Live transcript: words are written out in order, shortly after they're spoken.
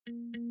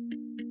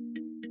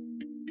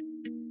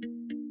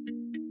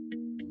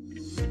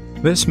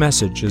This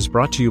message is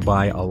brought to you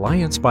by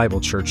Alliance Bible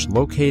Church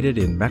located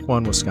in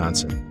Mequon,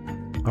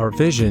 Wisconsin. Our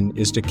vision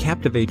is to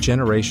captivate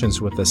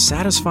generations with the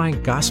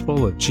satisfying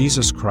gospel of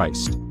Jesus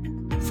Christ.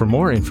 For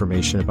more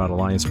information about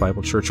Alliance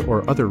Bible Church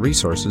or other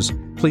resources,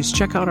 please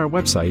check out our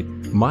website,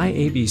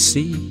 myabc.church.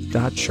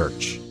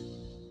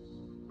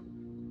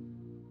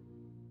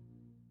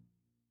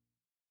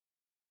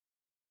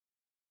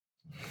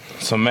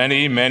 So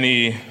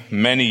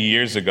many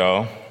years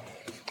ago,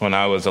 when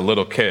I was a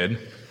little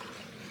kid,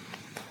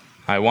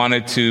 I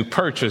wanted to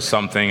purchase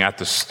something at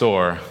the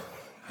store.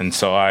 And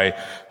so I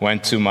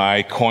went to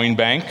my coin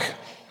bank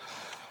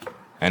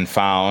and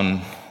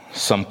found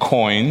some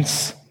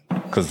coins,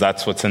 because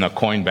that's what's in a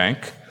coin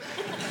bank.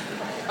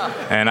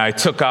 And I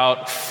took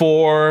out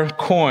 4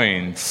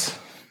 coins.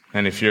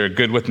 And if you're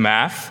good with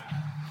math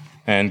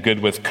and good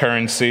with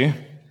currency,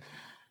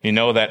 you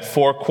know that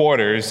 4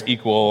 quarters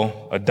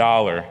equal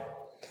 $1.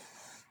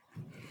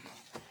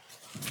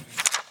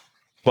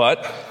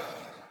 But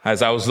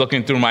as I was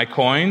looking through my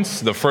coins,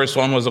 the first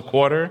one was a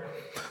quarter,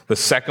 the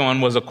second one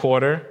was a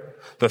quarter,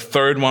 the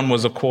third one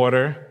was a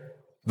quarter,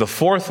 the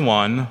fourth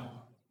one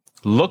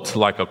looked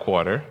like a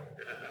quarter,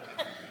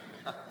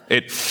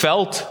 it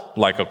felt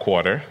like a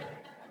quarter,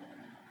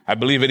 I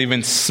believe it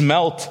even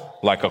smelt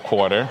like a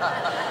quarter,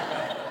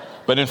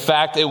 but in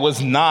fact it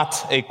was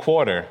not a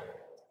quarter.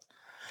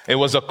 It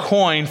was a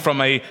coin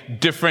from a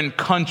different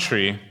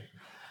country,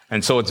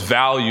 and so its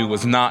value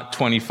was not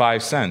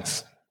 25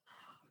 cents.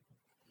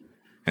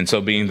 And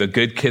so being the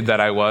good kid that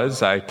I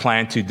was, I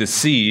planned to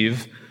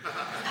deceive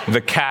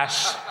the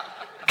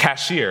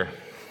cashier.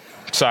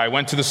 So I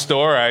went to the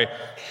store, I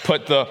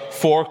put the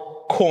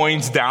 4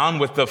 coins down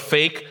with the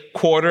fake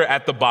quarter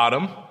at the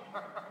bottom,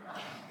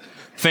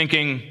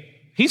 thinking,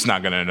 he's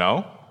not going to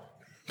know.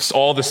 It's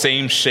all the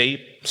same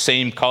shape,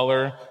 same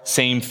color,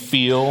 same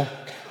feel.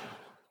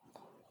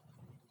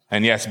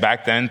 And yes,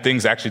 back then,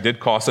 things actually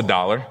did cost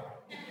 $1.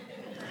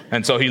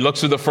 And so he looks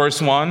through the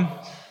first one,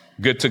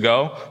 good to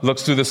go.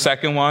 Looks through the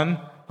second one,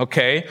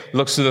 okay.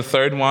 Looks through the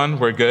third one,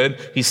 we're good.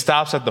 He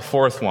stops at the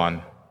fourth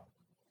one.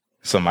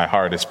 So my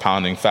heart is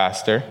pounding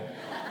faster.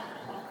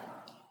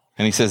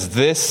 And he says,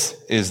 "This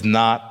is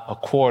not a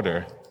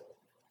quarter."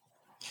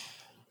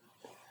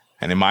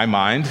 And in my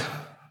mind,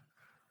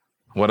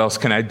 what else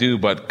can I do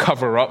but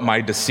cover up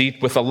my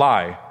deceit with a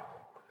lie?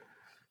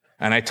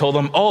 And I told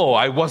him,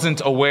 I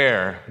wasn't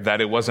aware that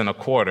it wasn't a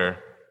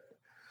quarter,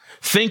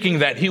 thinking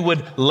that he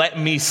would let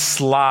me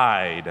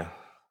slide.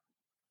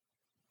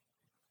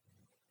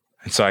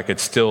 And so I could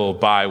still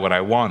buy what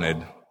I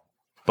wanted,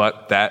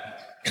 but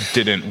that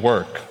didn't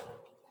work.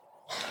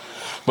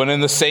 But in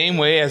the same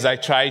way as I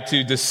tried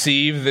to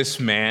deceive this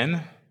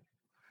man,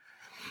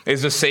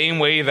 is the same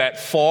way that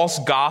false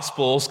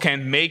gospels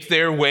can make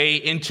their way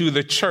into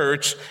the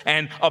church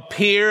and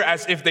appear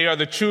as if they are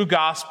the true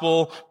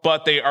gospel,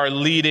 but they are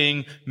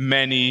leading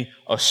many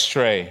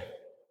astray.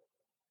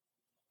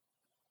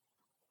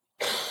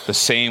 The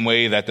same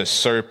way that the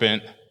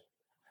serpent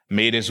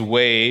made his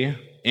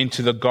way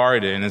into the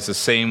garden is the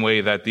same way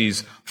that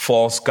these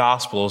false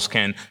gospels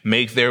can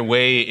make their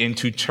way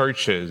into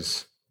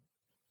churches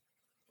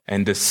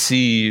and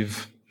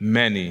deceive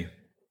many.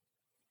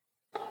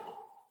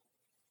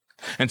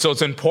 And so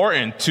it's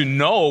important to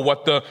know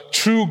what the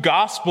true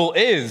gospel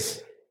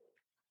is.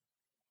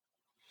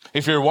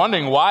 If you're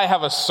wondering why I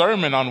have a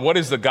sermon on what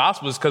is the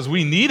gospel, it's because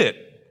we need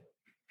it.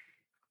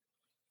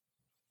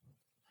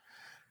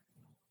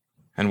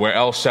 And where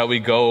else shall we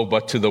go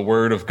but to the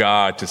Word of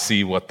God to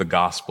see what the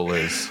gospel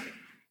is?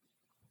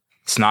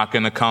 It's not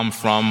going to come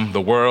from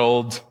the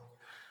world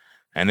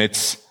and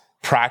its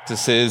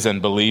practices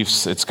and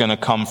beliefs. It's going to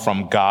come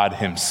from God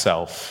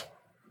Himself.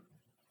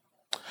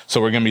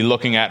 So we're going to be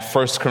looking at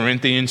 1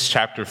 Corinthians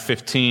chapter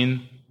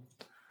 15.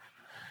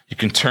 You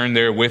can turn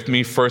there with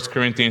me, 1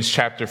 Corinthians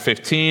chapter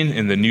 15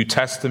 in the New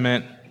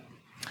Testament.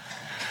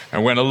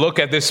 And we're going to look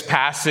at this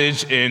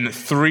passage in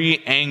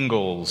 3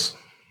 angles.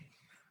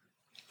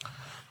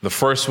 The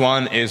first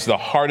one is the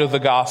heart of the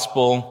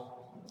gospel.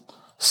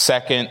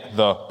 Second,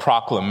 the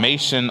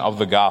proclamation of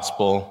the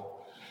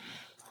gospel.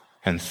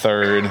 And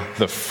third,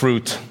 the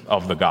fruit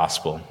of the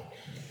gospel.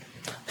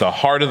 The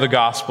heart of the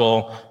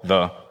gospel,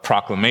 the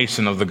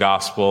proclamation of the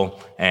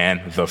gospel,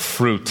 and the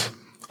fruit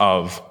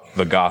of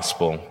the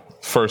gospel.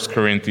 1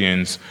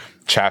 Corinthians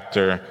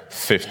chapter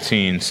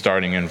 15,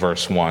 starting in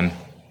verse 1.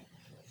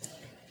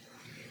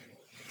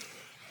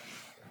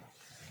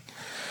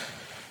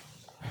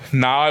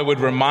 "Now I would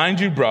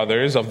remind you,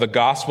 brothers, of the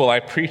gospel I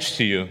preached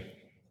to you,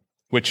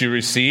 which you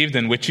received,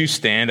 in which you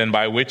stand, and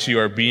by which you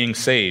are being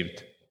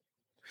saved.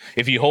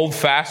 If you hold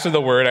fast to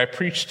the word I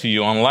preached to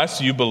you,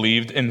 unless you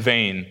believed in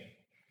vain.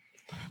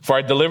 For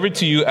I delivered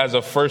to you as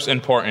of first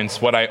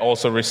importance what I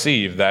also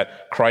received,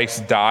 that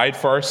Christ died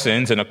for our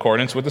sins in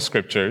accordance with the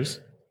Scriptures,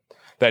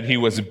 that he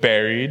was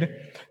buried,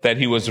 that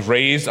he was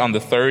raised on the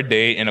 3rd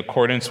day in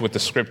accordance with the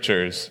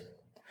Scriptures,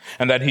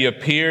 and that he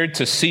appeared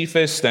to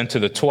Cephas, then to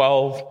the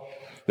 12.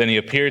 Then he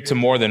appeared to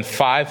more than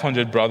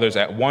 500 brothers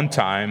at one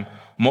time,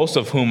 most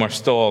of whom are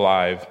still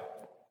alive,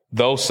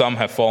 though some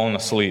have fallen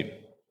asleep.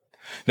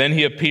 Then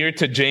he appeared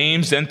to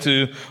James and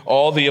to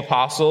all the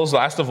apostles.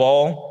 Last of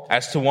all,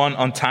 as to one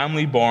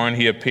untimely born,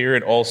 he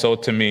appeared also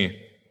to me.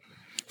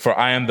 For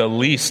I am the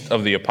least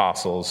of the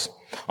apostles,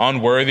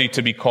 unworthy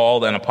to be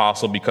called an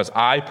apostle because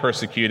I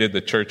persecuted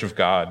the church of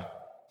God.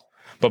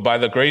 But by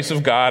the grace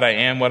of God, I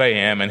am what I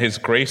am, and his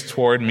grace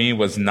toward me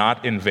was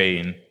not in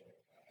vain.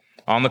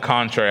 On the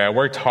contrary, I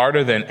worked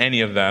harder than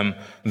any of them,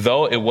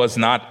 though it was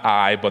not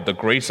I, but the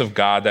grace of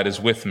God that is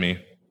with me.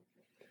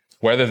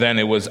 Whether then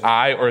it was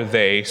I or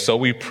they, so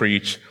we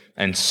preach,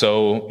 and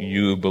so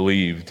you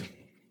believed.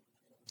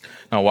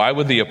 Now, why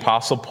would the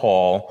Apostle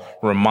Paul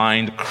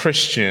remind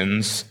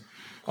Christians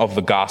of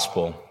the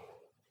gospel?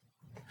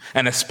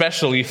 And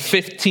especially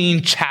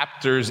 15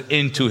 chapters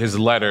into his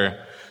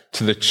letter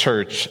to the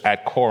church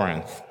at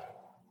Corinth.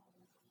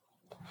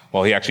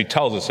 Well, he actually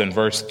tells us in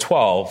verse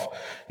 12,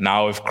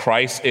 now if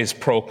Christ is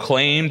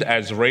proclaimed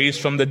as raised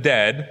from the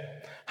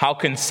dead, how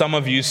can some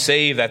of you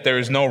say that there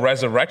is no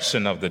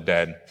resurrection of the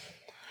dead?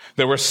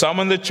 There were some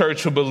in the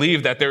church who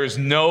believed that there is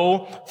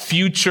no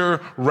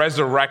future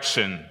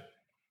resurrection.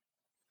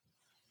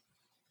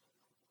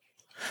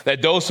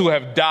 That those who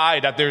have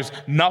died, that there's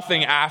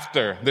nothing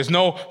after. There's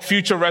no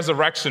future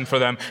resurrection for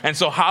them. And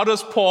so how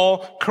does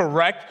Paul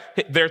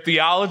correct their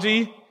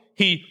theology?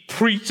 He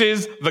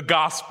preaches the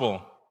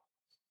gospel.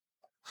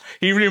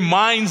 He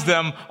reminds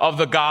them of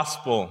the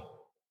gospel.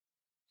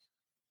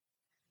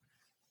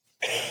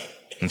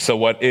 And so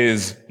what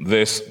is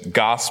this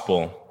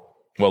gospel?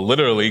 Well,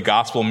 literally,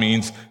 gospel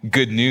means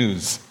good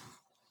news.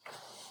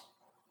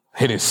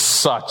 It is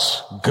such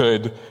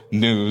good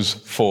news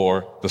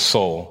for the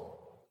soul.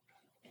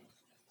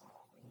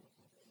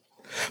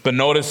 But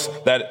notice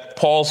that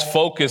Paul's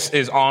focus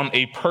is on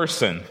a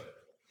person,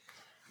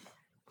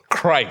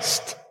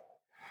 Christ.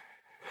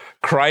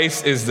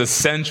 Christ is the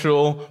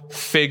central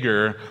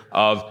figure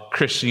of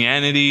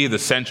Christianity, the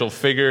central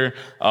figure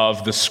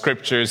of the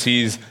scriptures.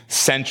 He's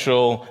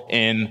central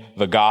in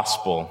the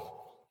gospel.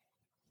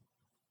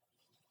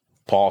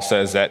 Paul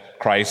says that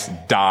Christ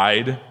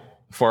died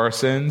for our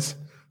sins,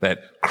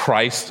 that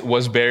Christ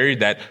was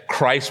buried, that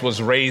Christ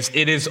was raised.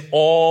 It is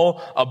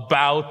all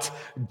about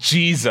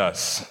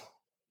Jesus.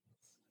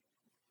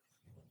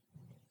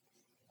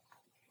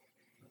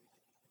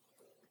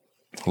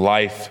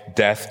 Life,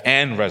 death,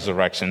 and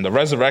resurrection. The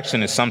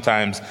resurrection is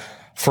sometimes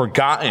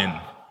forgotten.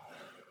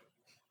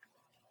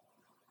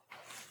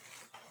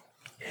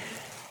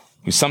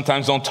 We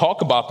sometimes don't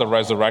talk about the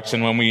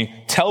resurrection when we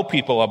tell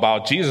people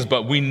about Jesus,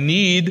 but we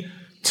need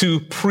to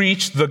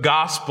preach the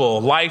gospel,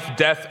 life,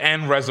 death,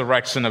 and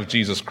resurrection of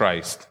Jesus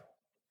Christ.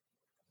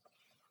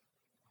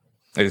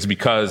 It is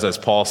because, as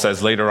Paul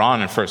says later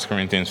on in 1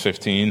 Corinthians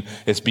 15,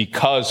 it's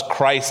because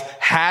Christ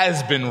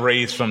has been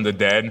raised from the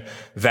dead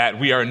that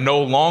we are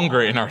no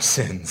longer in our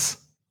sins.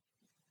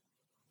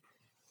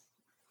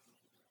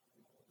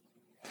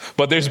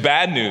 But there's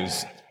bad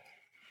news.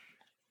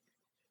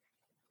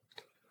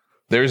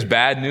 There's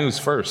bad news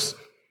first.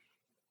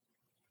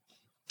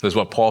 This is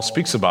what Paul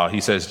speaks about.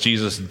 He says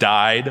Jesus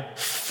died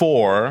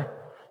for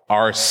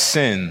our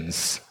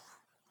sins.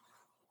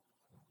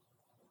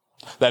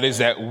 That is,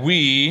 that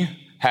we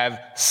have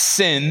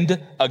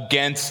sinned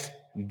against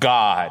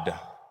God.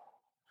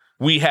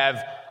 We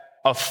have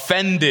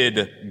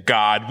offended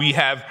God. We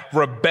have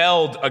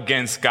rebelled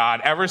against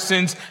God. Ever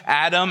since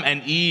Adam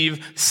and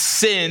Eve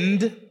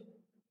sinned,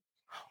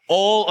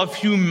 all of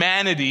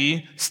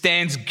humanity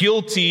stands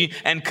guilty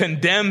and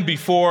condemned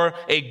before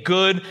a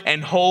good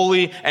and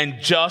holy and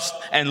just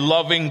and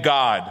loving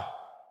God.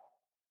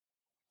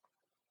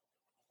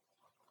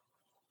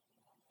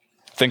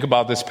 Think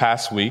about this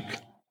past week.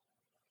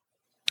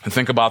 And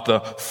think about the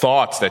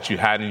thoughts that you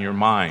had in your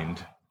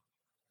mind.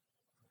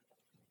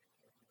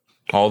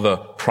 All the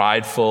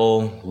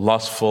prideful,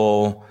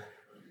 lustful,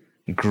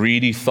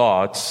 greedy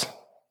thoughts.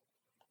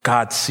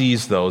 God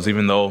sees those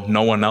even though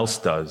no one else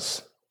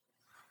does.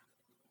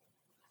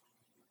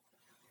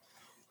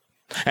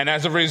 And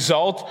as a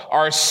result,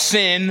 our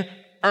sin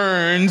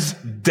earns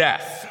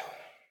death.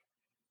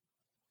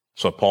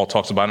 That's what Paul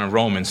talks about in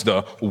Romans.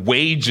 The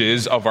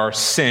wages of our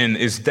sin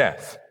is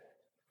death.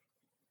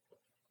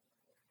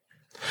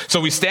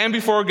 So we stand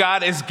before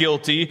God as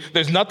guilty.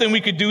 There's nothing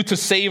we could do to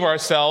save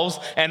ourselves.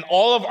 And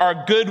all of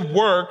our good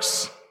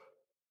works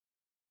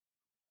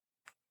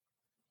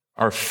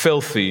are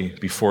filthy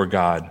before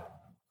God.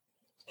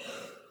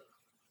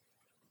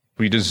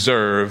 We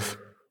deserve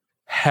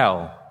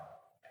hell.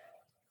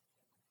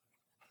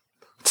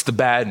 It's the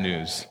bad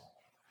news.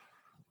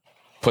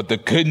 But the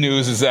good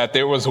news is that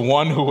there was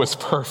one who was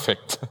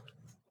perfect.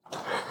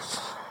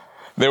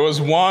 There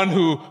was one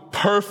who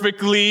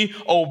perfectly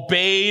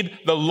obeyed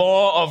the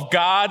law of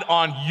God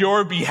on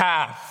your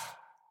behalf.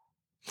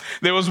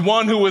 There was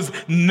one who was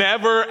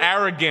never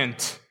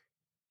arrogant.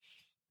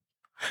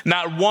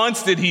 Not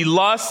once did he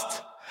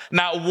lust.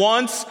 Not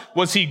once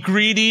was he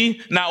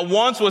greedy. Not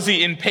once was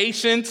he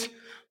impatient.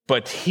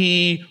 But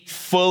he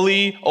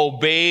fully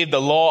obeyed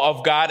the law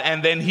of God,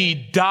 and then he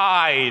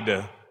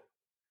died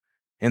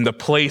in the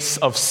place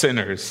of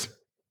sinners.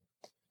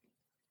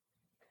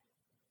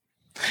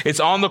 It's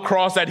on the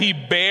cross that he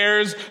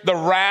bears the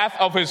wrath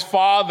of his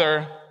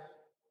Father,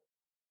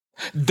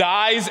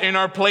 dies in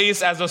our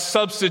place as a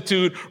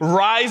substitute,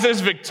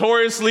 rises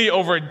victoriously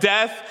over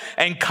death,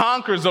 and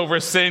conquers over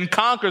sin,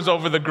 conquers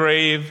over the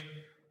grave,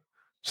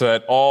 so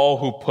that all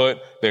who put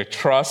their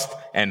trust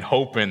and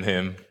hope in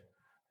him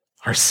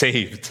are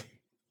saved.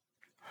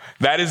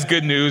 That is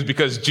good news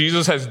because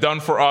Jesus has done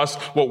for us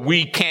what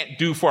we can't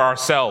do for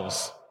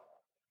ourselves.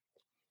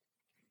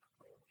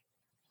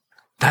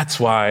 That's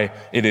why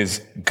it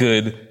is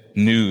good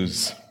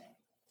news.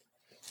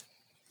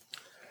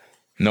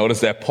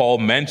 Notice that Paul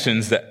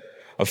mentions that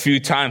a few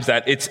times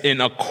that it's in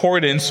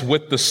accordance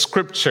with the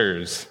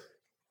scriptures.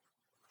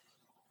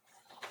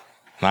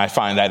 And I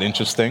find that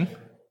interesting.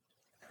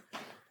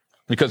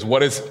 Because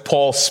what is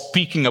Paul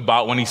speaking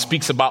about when he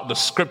speaks about the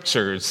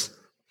scriptures?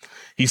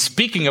 He's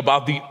speaking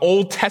about the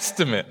Old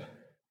Testament.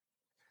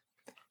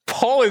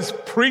 Paul is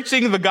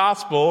preaching the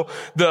gospel.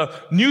 The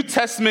New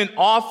Testament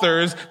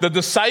authors, the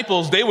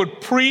disciples, they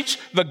would preach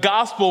the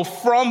gospel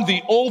from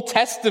the Old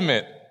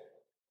Testament.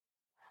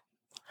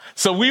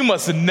 So we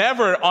must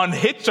never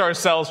unhitch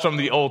ourselves from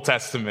the Old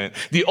Testament.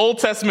 The Old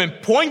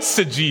Testament points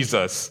to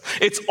Jesus.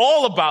 It's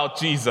all about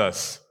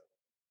Jesus.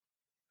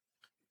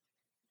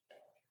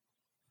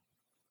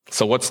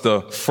 So what's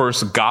the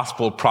first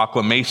gospel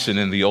proclamation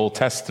in the Old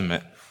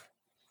Testament?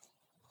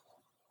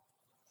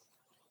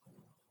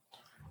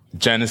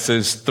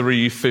 Genesis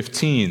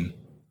 3:15.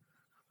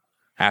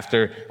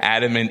 After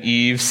Adam and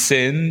Eve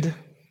sinned,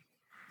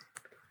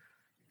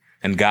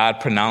 and God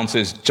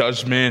pronounces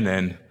judgment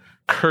and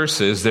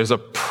curses, there's a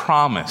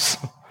promise.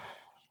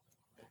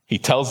 He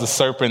tells the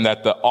serpent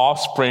that the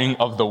offspring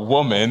of the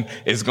woman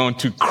is going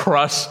to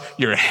crush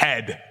your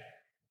head.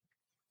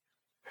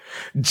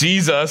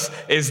 Jesus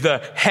is the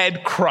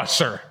head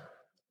crusher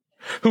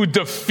who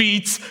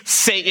defeats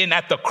Satan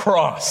at the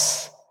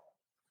cross.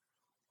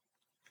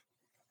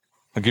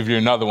 I'll give you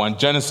another one.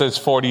 Genesis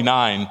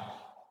 49.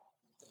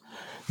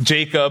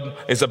 Jacob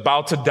is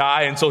about to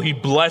die, and so he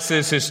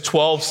blesses his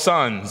 12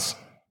 sons.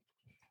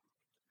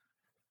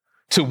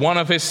 To one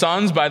of his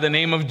sons by the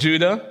name of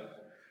Judah,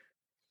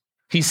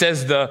 he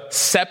says the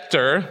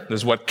scepter,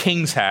 this is what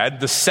kings had,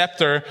 the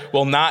scepter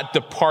will not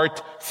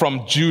depart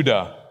from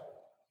Judah.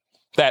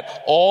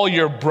 That all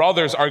your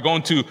brothers are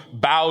going to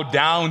bow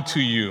down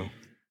to you.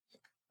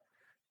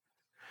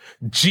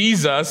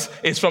 Jesus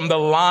is from the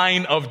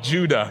line of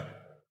Judah.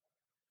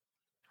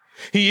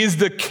 He is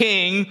the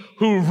king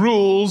who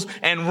rules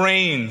and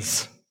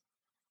reigns.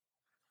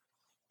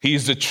 He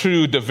is the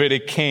true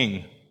Davidic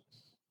king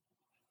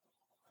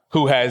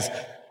who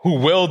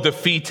will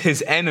defeat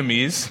his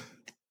enemies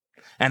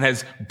and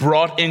has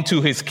brought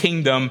into his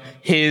kingdom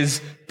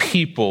his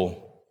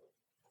people.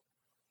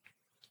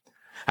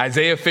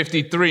 Isaiah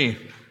 53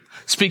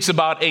 speaks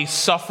about a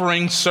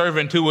suffering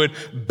servant who would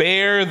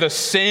bear the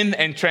sin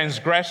and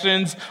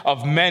transgressions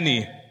of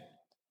many.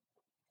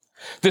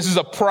 This is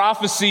a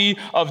prophecy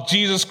of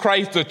Jesus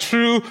Christ, the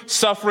true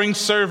suffering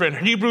servant.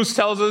 Hebrews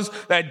tells us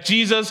that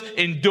Jesus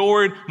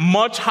endured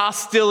much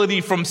hostility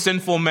from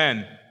sinful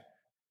men.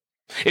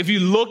 If you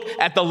look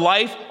at the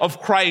life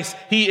of Christ,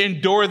 he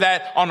endured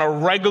that on a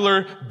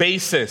regular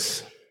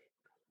basis.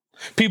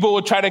 People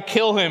would try to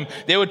kill him.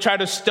 They would try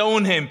to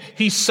stone him.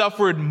 He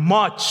suffered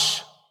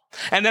much.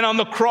 And then on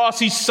the cross,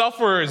 he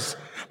suffers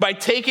by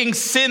taking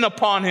sin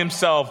upon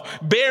himself,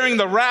 bearing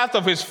the wrath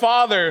of his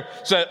Father,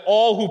 so that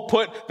all who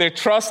put their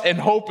trust and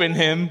hope in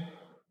him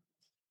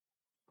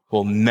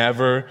will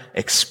never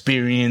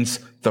experience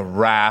the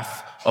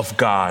wrath of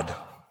God.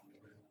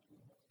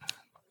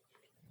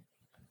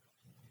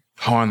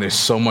 Oh, and there's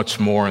so much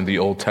more in the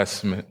Old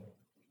Testament.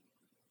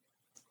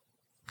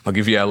 I'll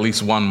give you at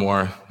least one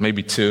more,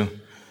 maybe two.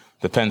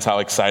 Depends how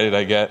excited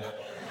I get.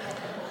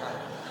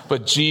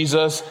 But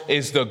Jesus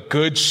is the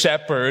good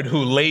shepherd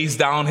who lays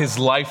down his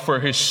life for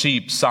his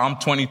sheep. Psalm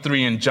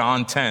 23 and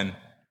John 10.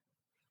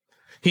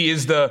 He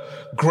is the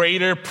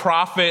greater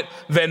prophet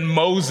than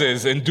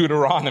Moses in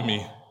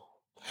Deuteronomy.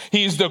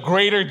 He is the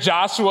greater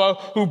Joshua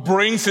who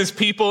brings his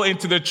people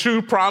into the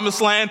true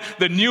promised land,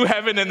 the new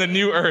heaven and the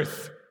new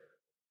earth.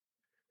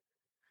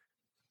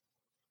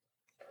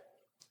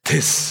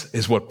 This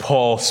is what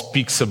Paul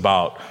speaks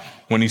about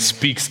when he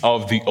speaks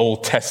of the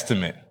Old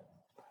Testament.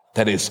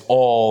 That is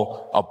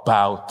all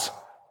about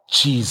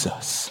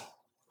Jesus.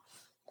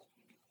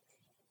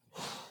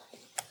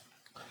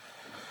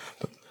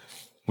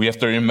 We have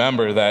to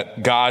remember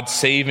that God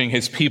saving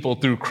his people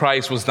through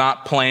Christ was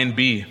not plan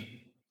B.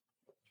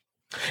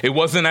 It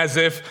wasn't as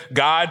if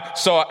God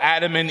saw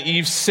Adam and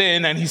Eve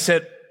sin and he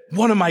said,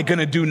 "What am I going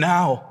to do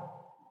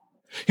now?"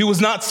 He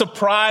was not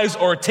surprised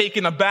or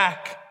taken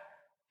aback.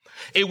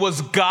 It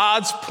was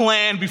God's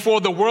plan before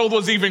the world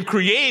was even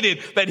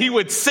created that he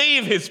would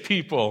save his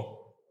people.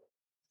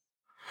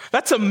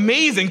 That's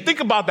amazing.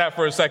 Think about that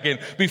for a second.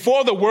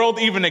 Before the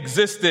world even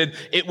existed,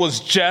 it was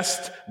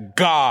just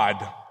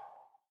God.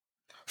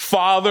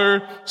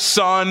 Father,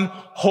 Son,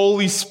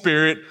 Holy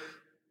Spirit,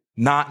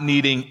 not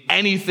needing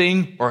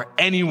anything or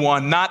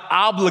anyone, not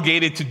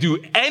obligated to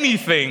do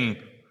anything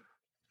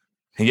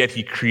And yet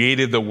he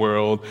created the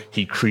world,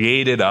 he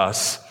created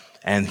us,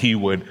 and he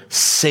would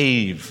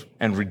save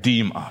and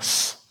redeem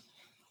us.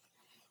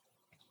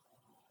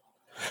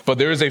 But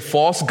there is a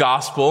false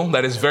gospel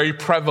that is very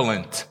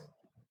prevalent,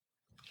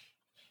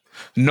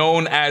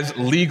 known as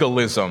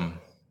legalism.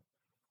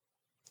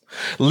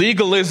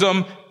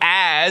 Legalism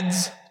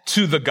adds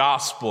to the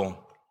gospel.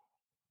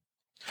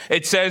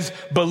 It says,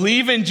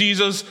 believe in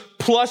Jesus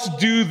plus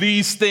do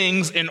these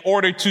things in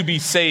order to be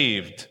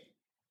saved.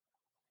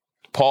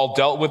 Paul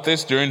dealt with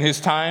this during his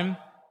time.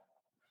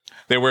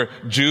 There were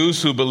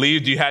Jews who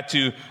believed you had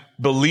to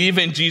believe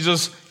in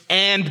Jesus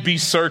and be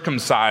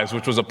circumcised,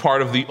 which was a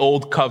part of the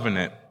old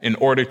covenant, in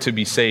order to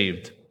be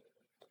saved.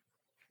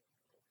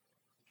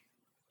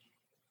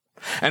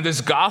 And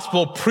this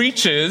gospel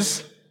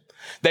preaches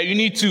that you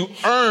need to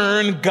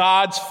earn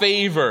God's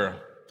favor.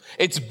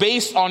 It's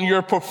based on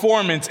your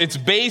performance. It's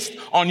based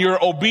on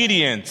your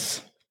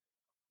obedience.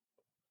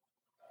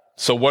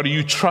 So what are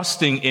you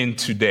trusting in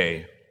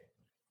today?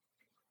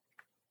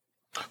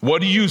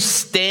 What are you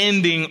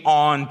standing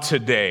on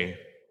today?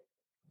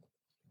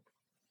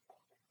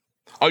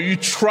 Are you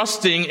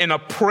trusting in a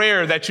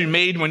prayer that you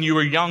made when you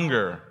were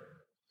younger?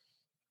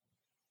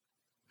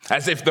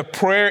 As if the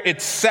prayer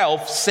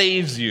itself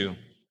saves you.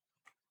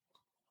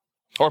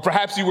 Or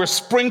perhaps you were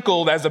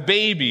sprinkled as a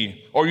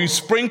baby, or you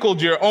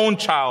sprinkled your own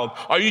child.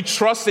 Are you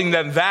trusting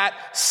that that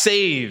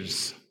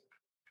saves?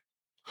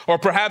 Or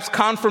perhaps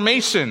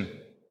confirmation.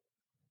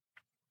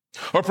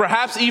 Or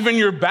perhaps even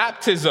your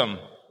baptism.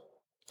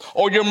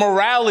 Or your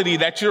morality,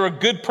 that you're a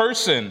good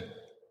person.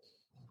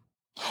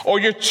 Or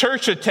your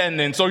church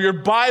attendance, or your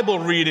Bible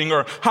reading,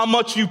 or how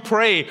much you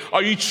pray.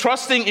 Are you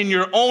trusting in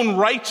your own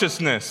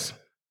righteousness?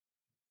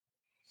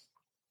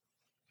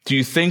 Do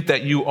you think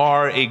that you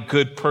are a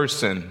good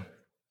person?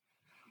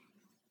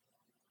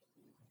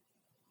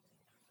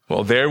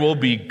 Well, there will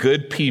be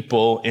good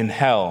people in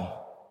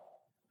hell.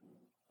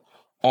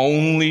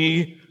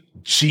 Only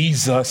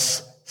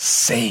Jesus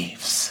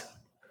saves.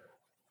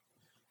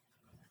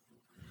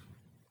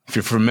 If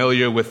you're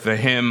familiar with the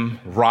hymn,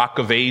 Rock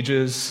of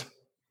Ages,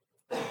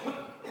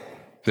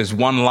 there's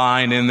one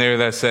line in there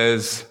that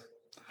says,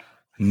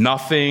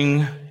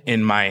 nothing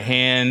in my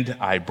hand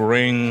I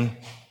bring,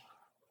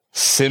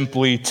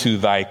 simply to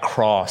thy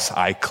cross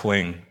I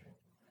cling.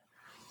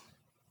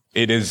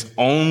 It is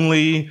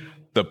only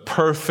the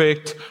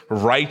perfect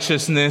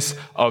righteousness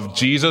of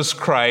Jesus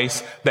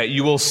Christ that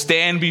you will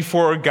stand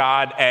before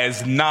God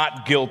as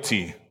not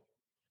guilty.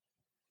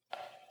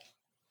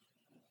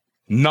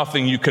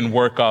 Nothing you can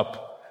work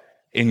up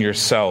in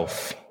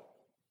yourself.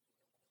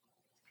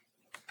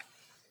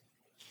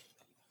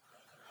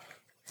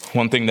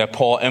 One thing that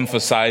Paul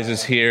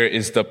emphasizes here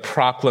is the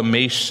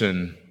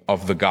proclamation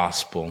of the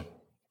gospel.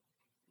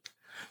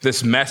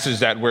 This message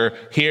that we're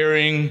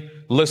hearing,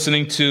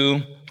 listening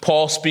to,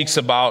 Paul speaks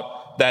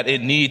about that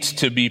it needs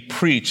to be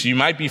preached. You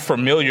might be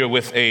familiar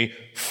with a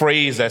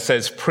phrase that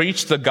says,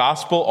 preach the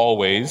gospel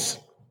always.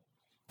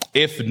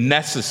 If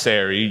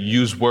necessary,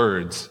 use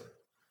words.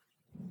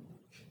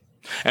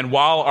 And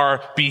while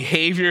our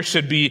behavior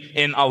should be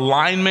in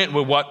alignment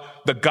with what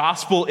the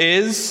gospel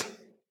is,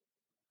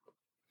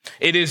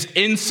 it is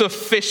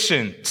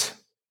insufficient.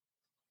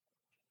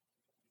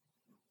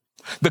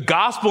 The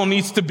gospel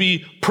needs to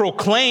be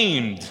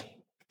proclaimed.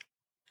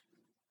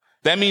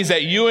 That means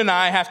that you and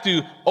I have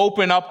to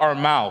open up our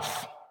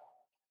mouth.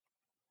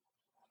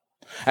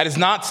 And it's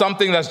not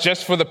something that's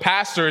just for the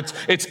pastor.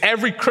 It's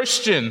every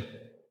Christian.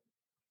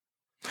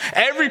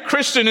 Every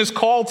Christian is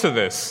called to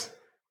this.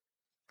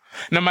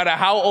 No matter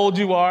how old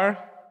you are,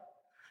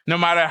 no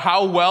matter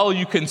how well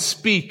you can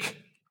speak,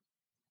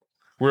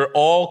 we're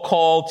all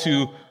called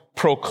to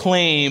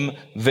proclaim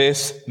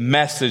this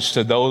message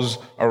to those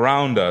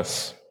around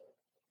us.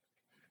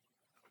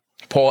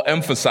 Paul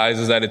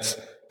emphasizes that it's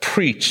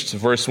preached.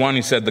 Verse 1,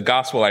 he said, the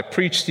gospel I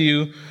preached to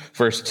you.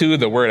 Verse 2,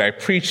 the word I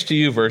preached to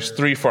you. Verse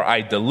 3, for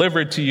I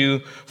delivered to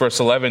you. Verse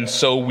 11,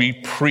 so we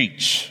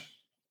preach.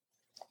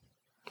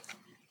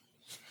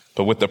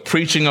 But with the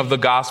preaching of the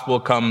gospel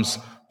comes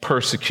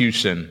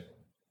persecution.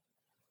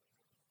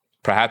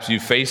 Perhaps you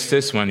faced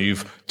this when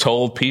you've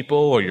told people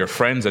or your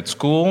friends at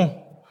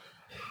school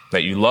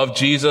that you love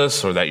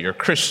Jesus or that you're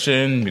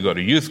Christian. You go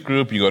to youth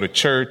group, you go to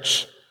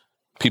church.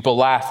 People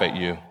laugh at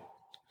you.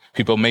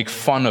 People make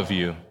fun of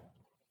you.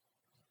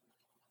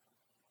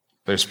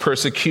 There's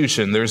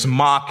persecution, there's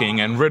mocking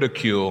and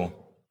ridicule.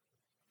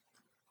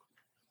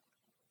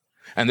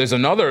 And there's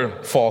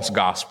another false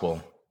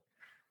gospel.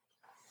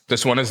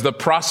 This one is the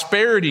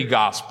prosperity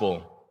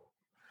gospel.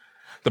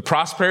 The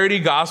prosperity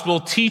gospel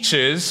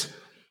teaches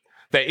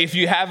that if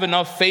you have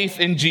enough faith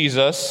in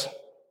Jesus,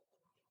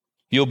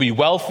 you'll be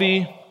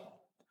wealthy,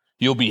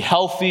 you'll be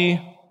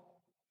healthy,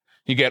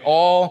 you get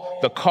all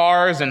the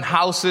cars and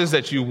houses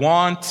that you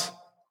want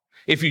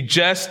if you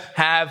just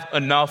have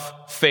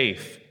enough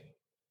faith.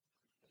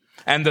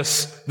 And the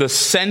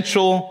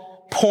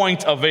central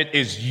point of it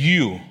is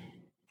you.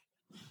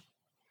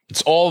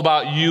 It's all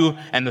about you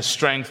and the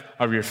strength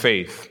of your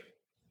faith.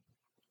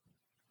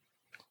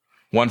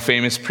 One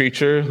famous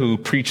preacher who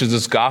preaches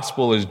this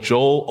gospel is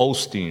Joel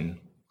Osteen.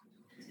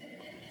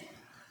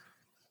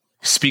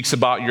 He speaks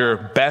about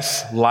your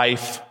best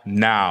life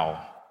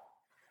now.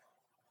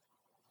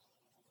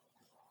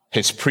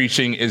 His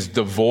preaching is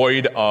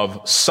devoid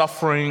of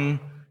suffering.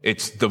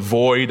 It's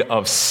devoid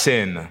of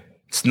sin.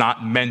 It's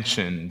not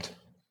mentioned.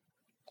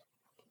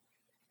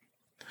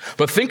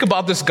 But think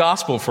about this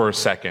gospel for a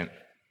second.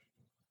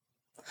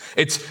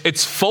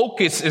 Its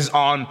focus is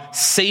on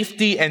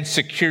safety and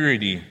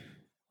security.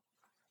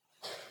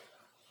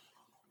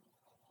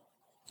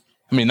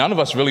 I mean, none of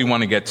us really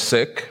want to get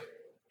sick.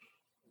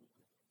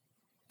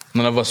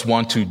 None of us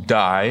want to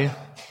die.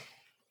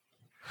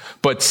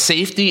 But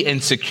safety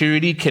and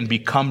security can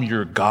become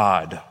your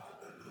God.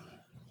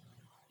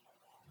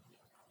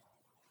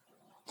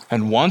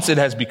 And once it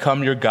has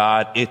become your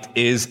God, it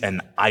is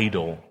an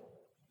idol.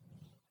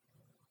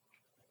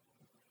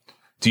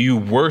 Do you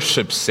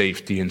worship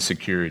safety and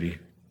security?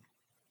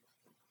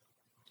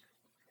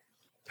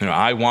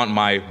 I want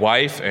my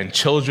wife and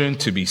children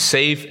to be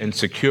safe and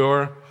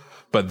secure,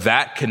 but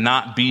that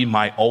cannot be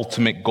my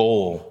ultimate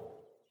goal.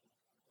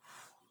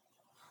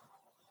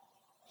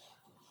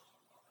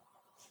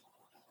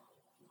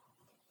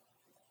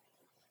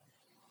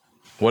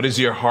 What is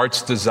your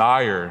heart's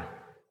desire?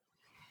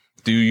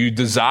 Do you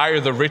desire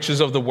the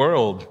riches of the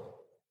world?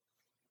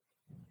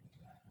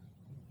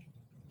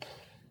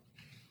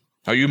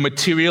 Are you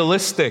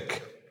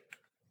materialistic?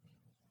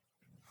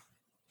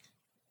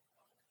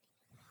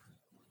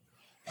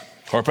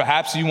 Or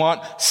perhaps you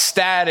want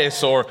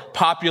status or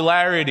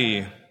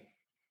popularity.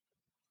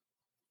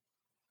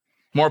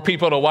 More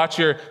people to watch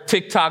your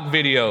TikTok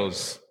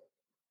videos.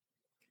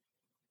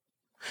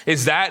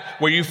 Is that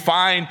where you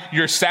find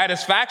your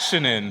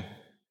satisfaction in?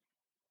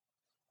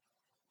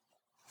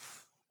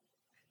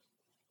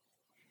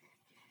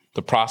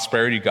 The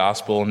prosperity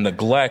gospel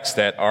neglects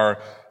that our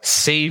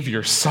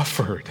Savior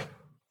suffered.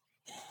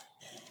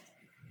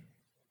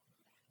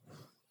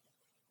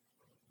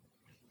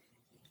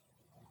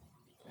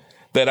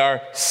 That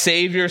our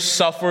Savior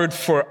suffered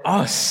for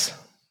us.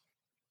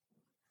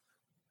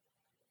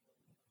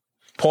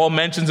 Paul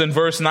mentions in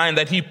verse 9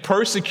 that he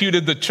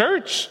persecuted the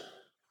church.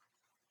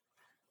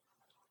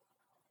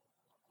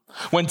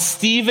 When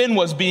Stephen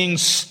was being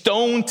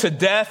stoned to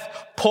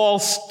death, Paul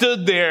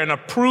stood there and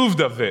approved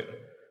of it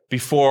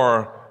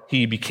before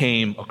he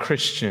became a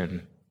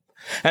Christian.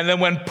 And then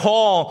when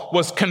Paul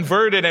was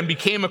converted and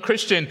became a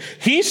Christian,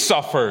 he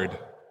suffered.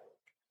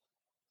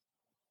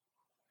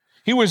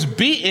 He was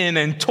beaten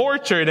and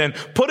tortured and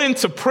put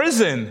into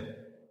prison.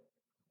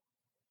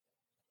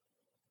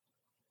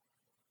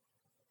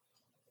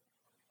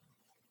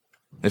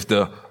 If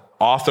the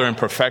author and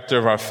perfecter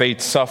of our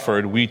faith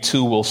suffered, we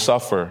too will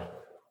suffer.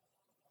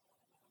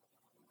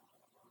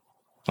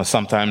 It's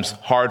sometimes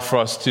hard for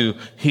us to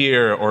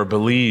hear or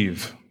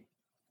believe.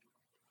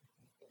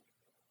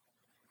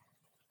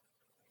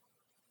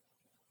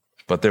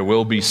 But there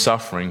will be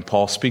suffering.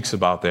 Paul speaks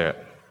about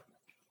that.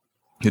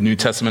 The New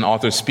Testament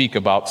authors speak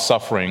about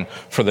suffering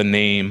for the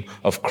name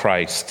of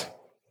Christ.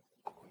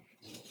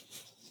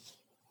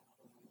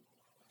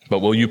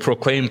 But will you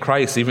proclaim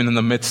Christ even in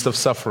the midst of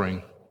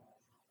suffering?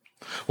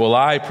 Will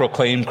I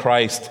proclaim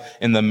Christ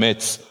in the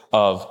midst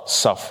of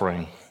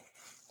suffering?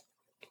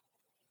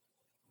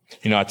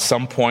 At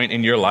some point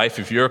in your life,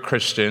 if you're a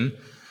Christian,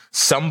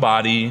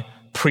 somebody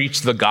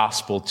preached the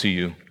gospel to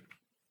you.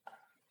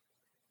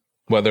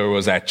 Whether it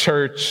was at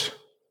church,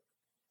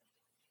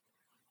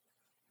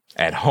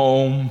 at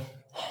home,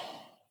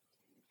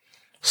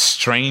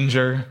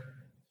 stranger,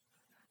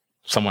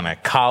 someone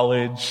at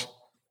college.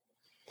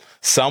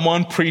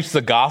 Someone preached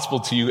the gospel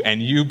to you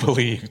and you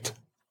believed.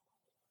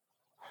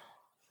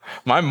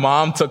 My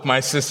mom took my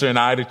sister and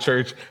I to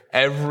church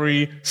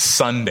every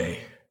Sunday.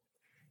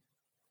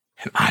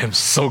 And I am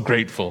so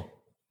grateful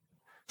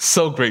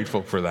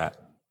for that.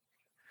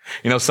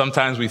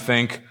 Sometimes we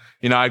think,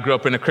 I grew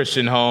up in a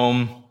Christian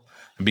home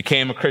and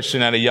became a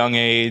Christian at a young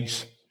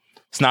age.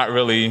 It's not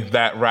really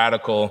that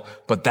radical,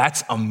 but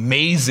that's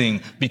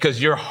amazing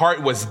because your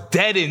heart was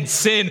dead in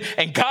sin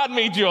and God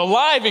made you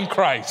alive in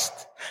Christ.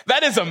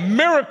 That is a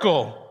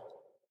miracle.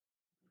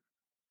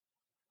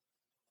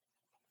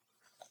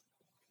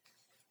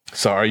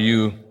 So are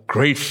you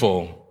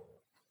grateful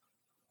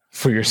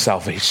for your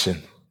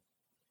salvation?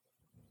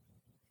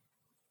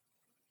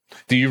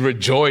 Do you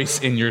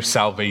rejoice in your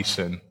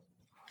salvation?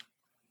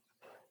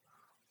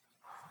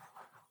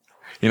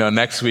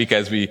 Next week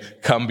as we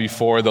come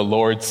before the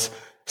Lord's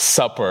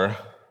Supper,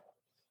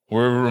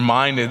 we're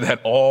reminded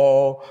that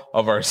all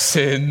of our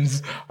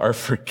sins are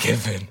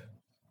forgiven.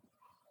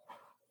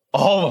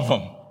 All of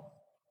them.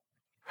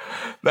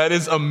 That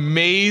is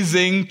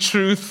amazing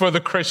truth for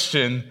the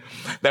Christian,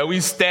 that we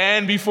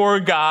stand before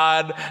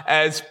God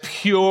as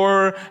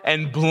pure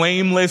and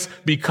blameless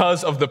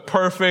because of the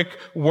perfect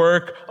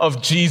work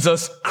of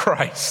Jesus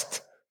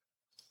Christ.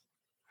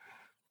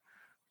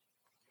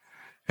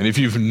 And if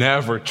you've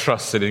never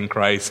trusted in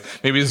Christ,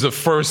 maybe this is the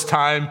first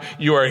time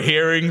you are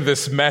hearing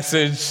this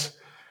message,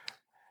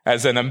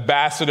 as an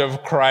ambassador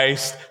of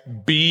Christ,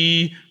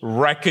 be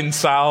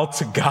reconciled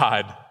to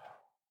God.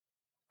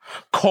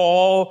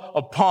 Call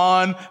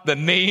upon the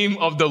name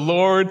of the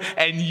Lord,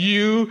 and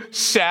you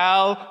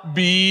shall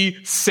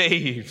be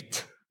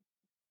saved.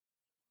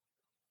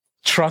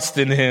 Trust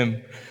in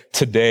him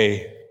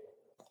today.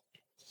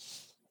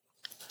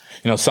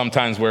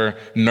 Sometimes we're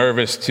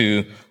nervous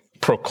to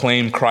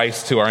proclaim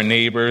Christ to our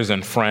neighbors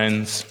and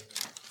friends,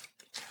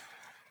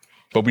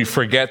 but we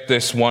forget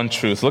this one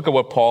truth. Look at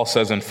what Paul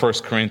says in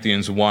 1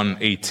 Corinthians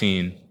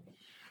 1:18.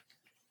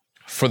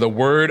 For the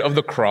word of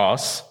the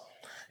cross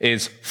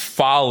is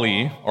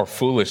folly or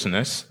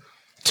foolishness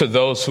to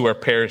those who are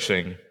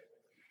perishing,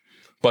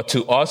 but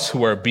to us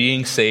who are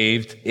being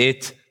saved,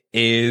 it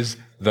is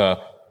the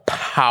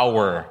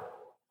power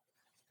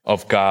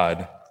of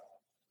God.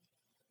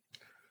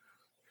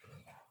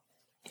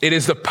 It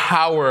is the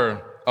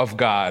power of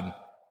God.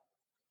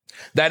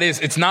 That is,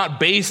 it's not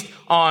based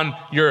on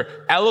your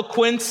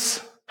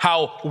eloquence,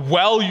 how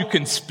well you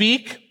can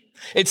speak.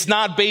 It's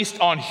not based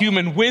on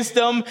human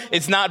wisdom.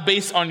 It's not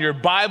based on your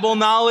Bible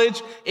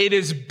knowledge. It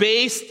is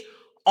based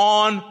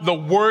on the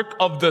work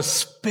of the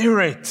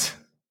Spirit.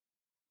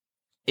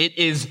 It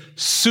is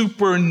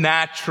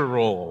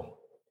supernatural.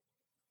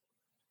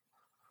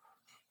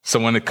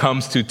 So when it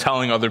comes to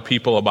telling other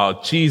people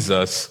about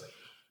Jesus,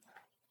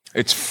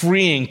 it's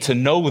freeing to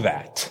know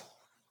that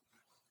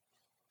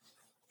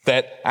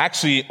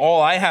actually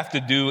all I have to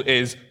do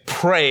is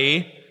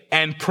pray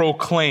and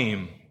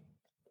proclaim.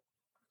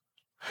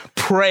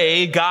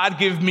 Pray, God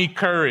give me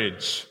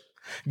courage.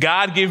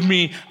 God give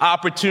me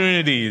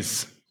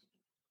opportunities,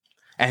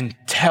 and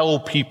tell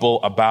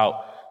people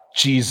about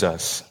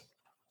Jesus.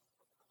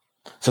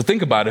 So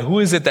think about it. Who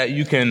is it that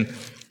you can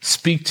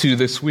speak to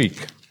this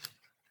week?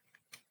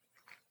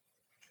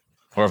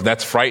 Or if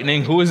that's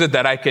frightening, who is it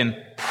that I can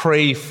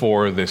pray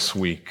for this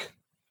week?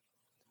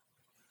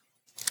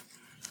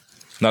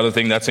 Another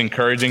thing that's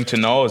encouraging to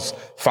know is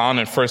found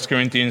in 1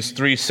 Corinthians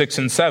 3:6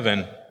 and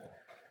 7.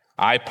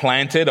 I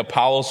planted,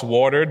 Apollos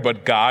watered,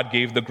 but God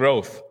gave the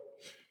growth.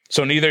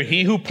 So neither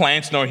he who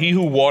plants nor he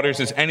who waters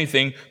is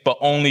anything, but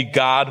only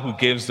God who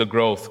gives the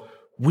growth.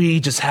 We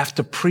just have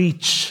to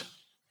preach.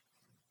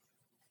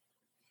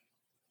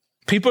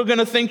 People are going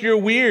to think you're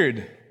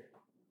weird.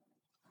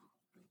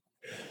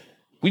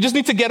 We just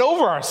need to get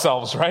over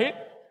ourselves, right?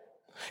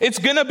 It's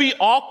going to be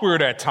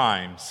awkward at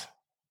times.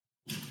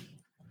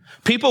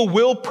 People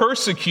will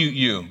persecute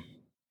you,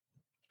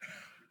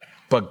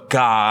 but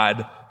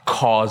God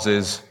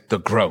causes the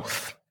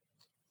growth.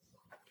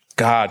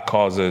 God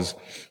causes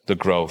the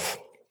growth.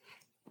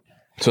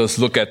 So let's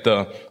look at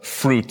the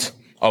fruit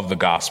of the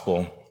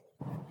gospel.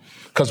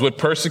 Because with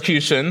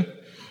persecution,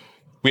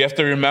 we have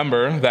to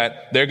remember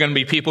that there are going to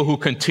be people who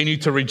continue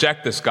to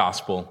reject this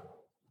gospel.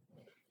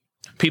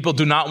 People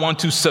do not want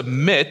to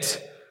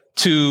submit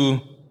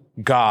to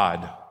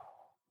God.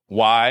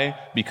 Why?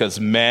 Because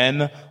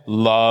men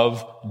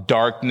love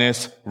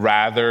darkness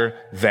rather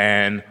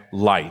than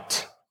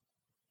light.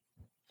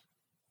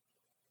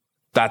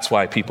 That's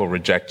why people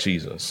reject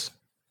Jesus.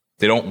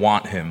 They don't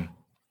want him.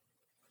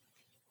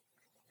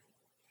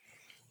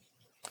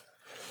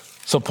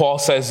 So Paul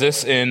says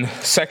this in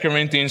 2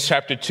 Corinthians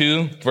chapter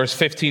 2, verse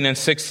 15 and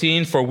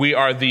 16, for we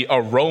are the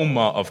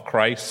aroma of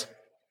Christ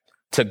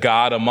to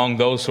God among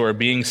those who are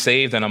being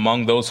saved and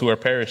among those who are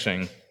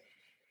perishing.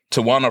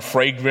 To one, a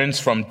fragrance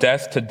from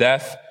death to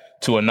death,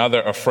 to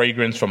another, a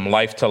fragrance from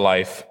life to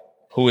life.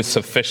 Who is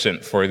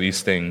sufficient for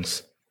these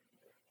things?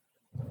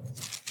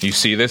 You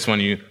see this when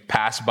you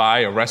pass by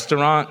a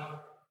restaurant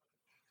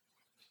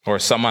or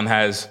someone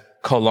has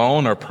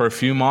cologne or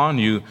perfume on,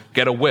 you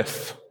get a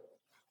whiff.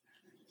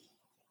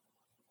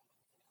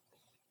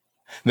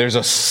 There's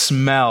a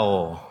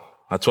smell.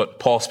 That's what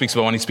Paul speaks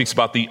about when he speaks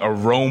about the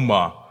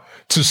aroma.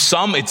 To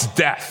some, it's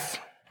death.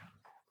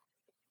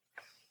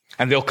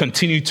 And they'll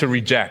continue to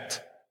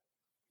reject.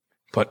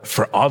 But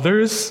for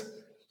others,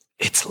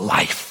 it's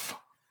life.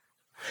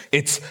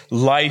 It's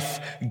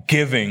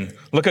life-giving.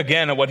 Look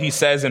again at what he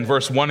says in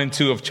verse 1 and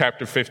 2 of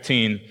chapter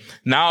 15.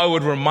 Now I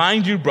would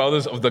remind you,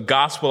 brothers, of the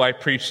gospel I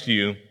preached to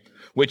you,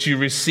 which you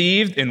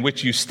received, in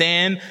which you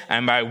stand,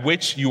 and by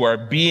which you are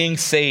being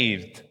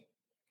saved.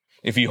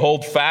 If you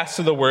hold fast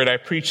to the word I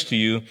preached to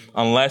you,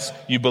 unless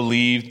you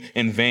believed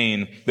in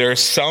vain. There are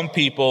some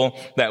people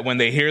that when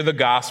they hear the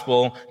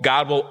gospel,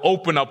 God will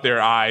open up their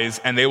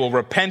eyes and they will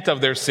repent of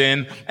their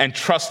sin and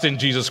trust in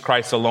Jesus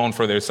Christ alone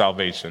for their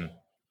salvation.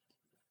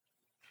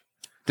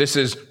 This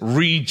is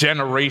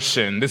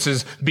regeneration. This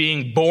is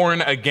being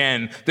born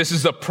again. This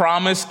is the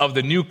promise of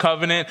the new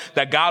covenant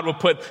that God will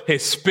put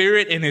his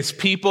spirit in his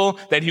people,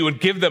 that he would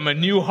give them a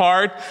new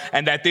heart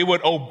and that they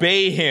would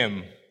obey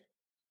him.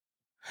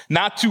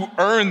 Not to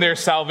earn their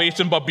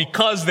salvation, but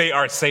because they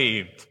are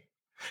saved.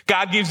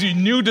 God gives you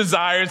new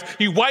desires.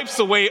 He wipes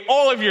away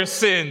all of your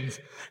sins.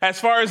 As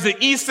far as the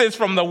east is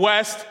from the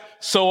west,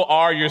 so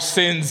are your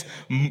sins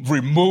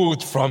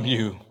removed from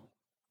you.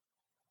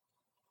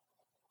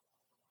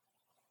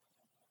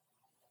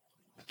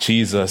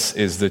 Jesus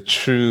is the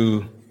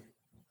true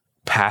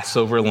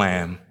Passover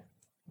lamb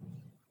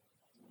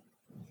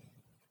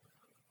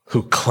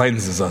who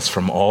cleanses us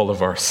from all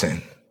of our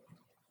sin.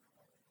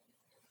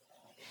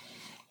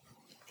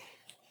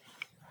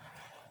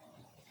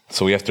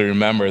 So we have to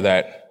remember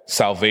that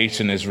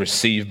salvation is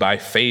received by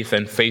faith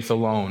and faith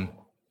alone.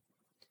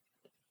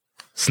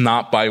 It's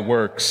not by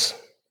works.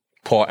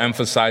 Paul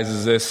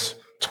emphasizes this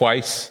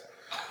twice.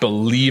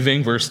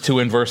 Believing, verse 2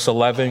 and verse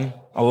 11.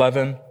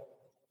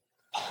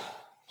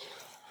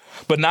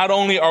 But not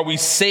only are we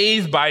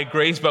saved by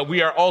grace, but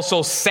we are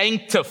also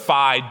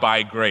sanctified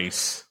by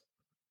grace.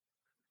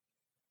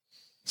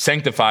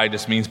 Sanctified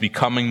just means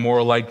becoming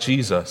more like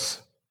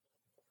Jesus.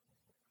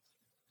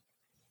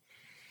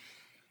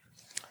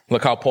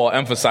 Look how Paul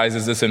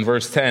emphasizes this in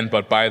verse 10.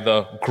 But by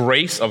the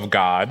grace of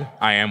God,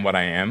 I am what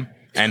I am,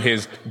 and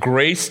his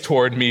grace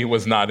toward me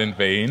was not in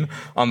vain.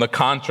 On the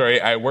contrary,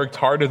 I worked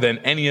harder than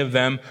any of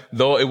them,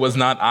 though it was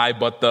not I,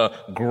 but the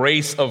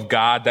grace of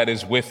God that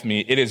is with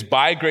me. It is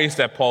by grace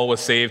that Paul was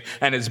saved,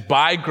 and it's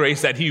by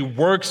grace that he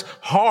works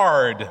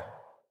hard.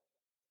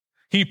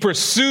 He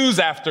pursues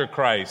after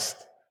Christ.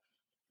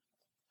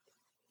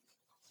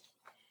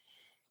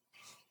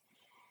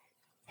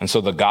 And so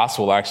the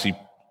gospel actually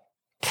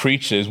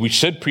preaches, we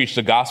should preach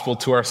the gospel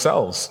to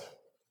ourselves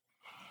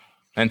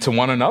and to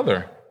one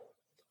another.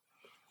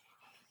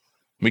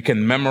 We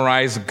can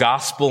memorize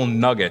gospel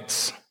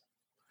nuggets.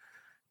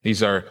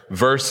 These are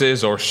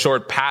verses or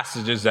short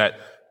passages that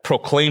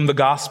proclaim the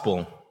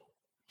gospel.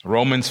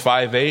 Romans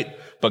 5:8,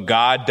 but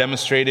God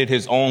demonstrated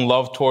his own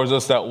love towards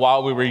us that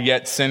while we were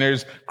yet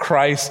sinners,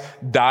 Christ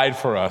died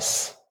for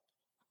us.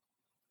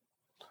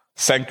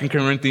 2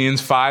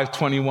 Corinthians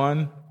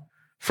 5:21,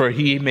 for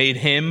he made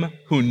him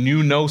who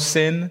knew no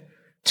sin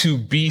to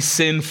be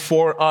sin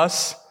for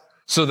us,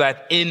 so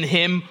that in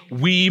him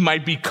we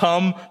might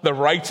become the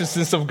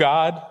righteousness of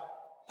God.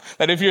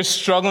 That if you're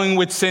struggling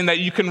with sin, that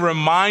you can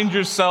remind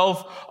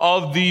yourself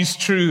of these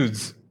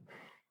truths.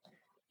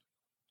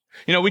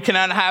 You know, we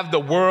cannot have the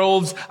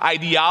world's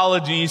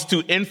ideologies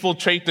to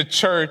infiltrate the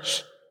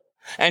church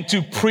and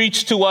to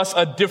preach to us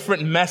a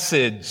different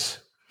message.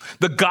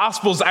 The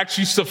gospel is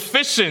actually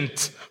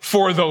sufficient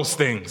for those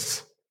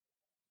things.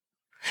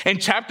 In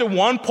chapter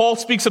 1, Paul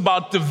speaks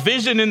about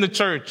division in the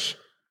church.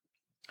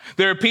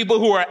 There are people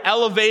who are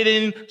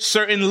elevating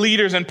certain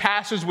leaders and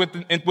pastors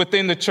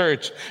within the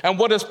church. And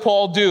what does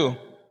Paul do?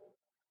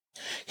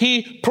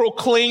 He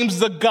proclaims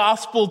the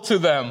gospel to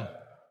them.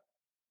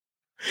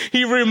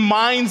 He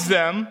reminds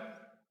them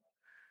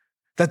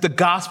that the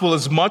gospel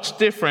is much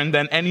different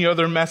than any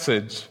other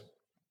message.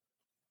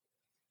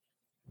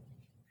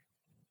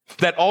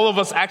 That all of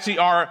us actually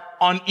are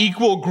on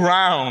equal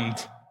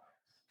ground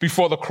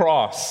before the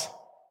cross.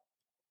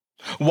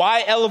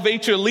 Why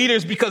elevate your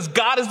leaders? Because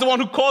God is the one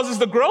who causes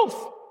the growth.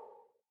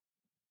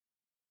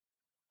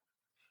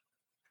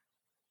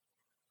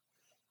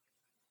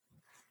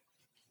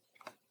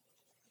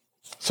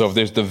 So if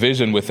there's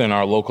division within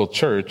our local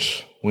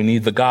church, we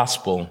need the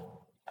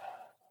gospel.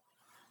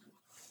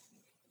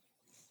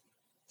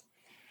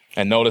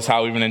 And notice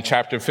how even in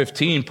chapter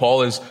 15,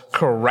 Paul is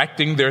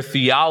correcting their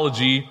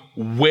theology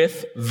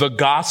with the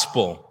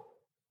gospel.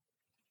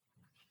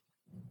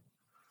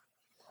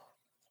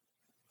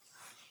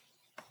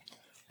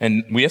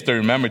 And we have to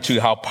remember, too,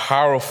 how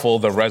powerful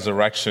the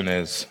resurrection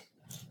is.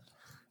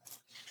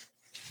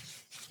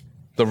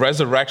 The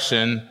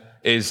resurrection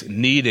is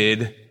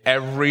needed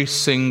every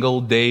single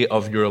day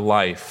of your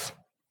life.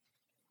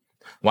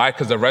 Why?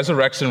 Because the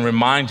resurrection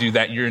reminds you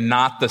that you're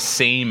not the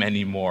same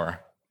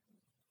anymore.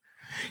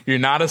 You're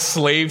not a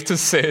slave to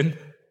sin.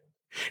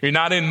 You're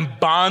not in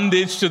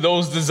bondage to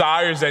those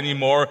desires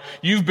anymore.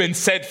 You've been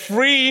set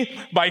free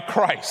by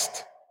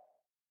Christ.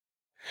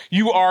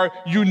 You are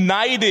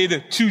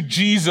united to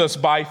Jesus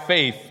by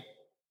faith.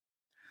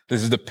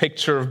 This is the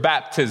picture of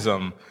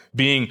baptism,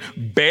 being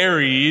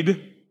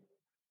buried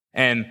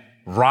and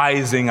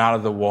rising out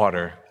of the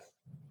water.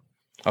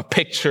 A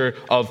picture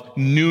of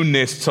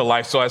newness to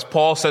life. So as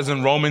Paul says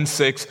in Romans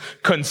 6,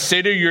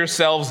 consider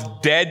yourselves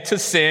dead to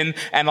sin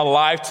and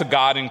alive to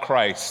God in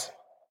Christ.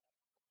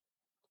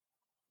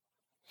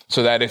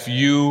 So that if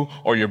you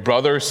or your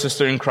brother or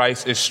sister in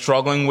Christ is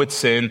struggling with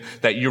sin,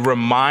 that you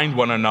remind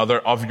one another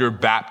of your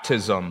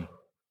baptism.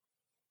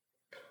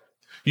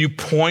 You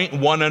point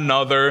one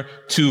another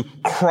to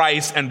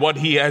Christ and what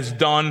he has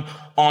done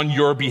on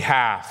your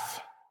behalf.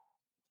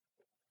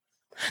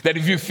 That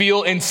if you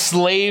feel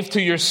enslaved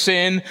to your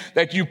sin,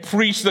 that you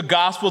preach the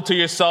gospel to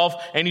yourself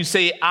and you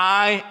say,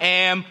 I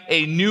am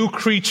a new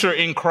creature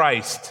in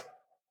Christ.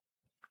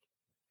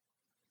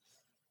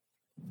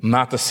 I'm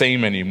not the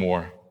same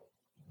anymore.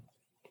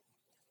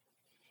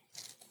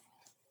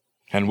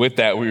 And with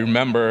that, we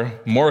remember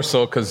more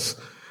so because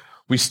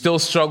we still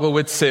struggle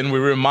with sin. We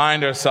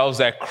remind ourselves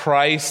that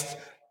Christ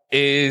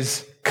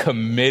is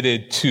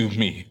committed to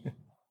me.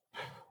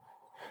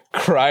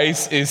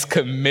 Christ is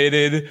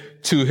committed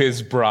to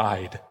his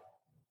bride.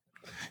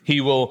 He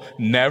will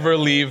never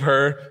leave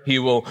her. He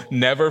will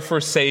never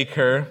forsake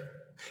her.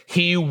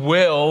 He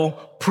will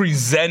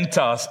present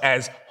us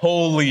as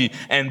holy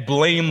and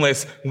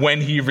blameless when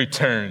he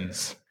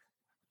returns.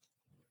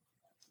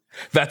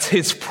 That's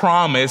his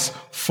promise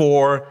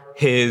for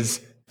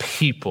his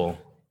people.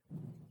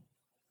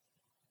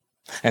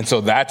 And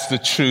so that's the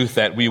truth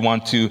that we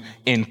want to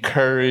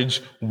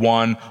encourage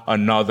one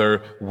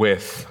another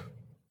with.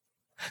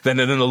 Then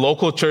in the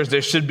local church,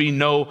 there should be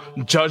no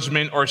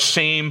judgment or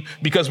shame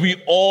because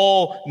we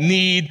all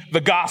need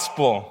the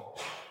gospel.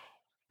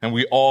 And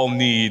we all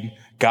need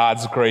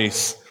God's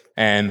grace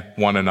and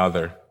one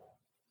another.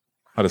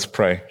 Let us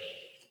pray.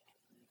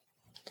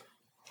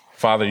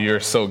 Father, you're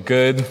so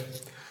good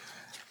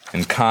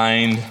and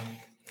kind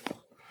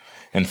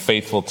and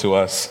faithful to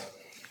us.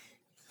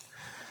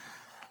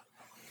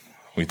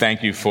 We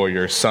thank you for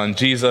your Son,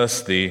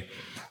 Jesus, the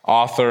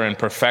author and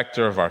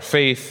perfecter of our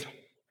faith,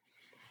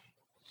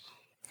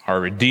 our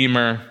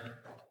Redeemer,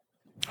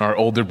 our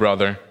older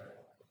brother.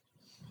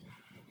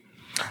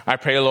 I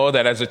pray, Lord,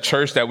 that as a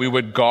church that we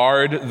would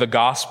guard the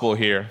gospel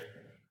here,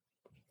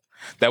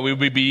 that we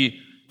would be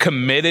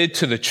committed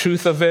to the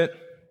truth of it,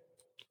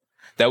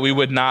 that we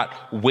would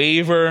not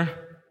waver,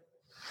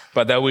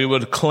 but that we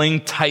would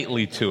cling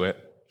tightly to it.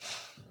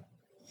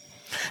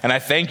 And I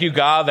thank you,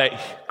 God,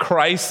 that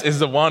Christ is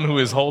the one who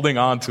is holding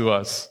on to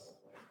us,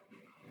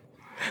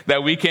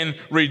 that we can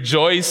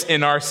rejoice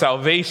in our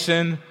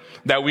salvation,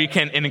 that we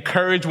can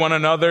encourage one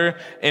another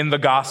in the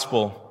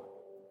gospel.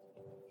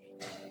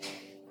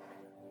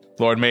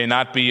 Lord, may it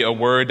not be a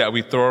word that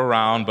we throw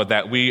around, but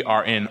that we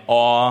are in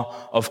awe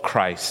of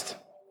Christ.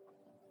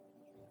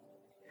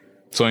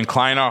 So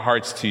incline our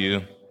hearts to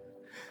you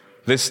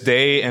this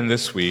day and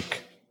this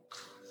week.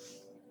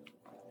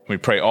 We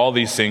pray all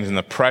these things in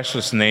the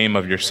precious name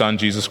of your Son,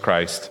 Jesus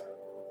Christ.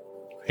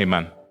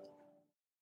 Amen.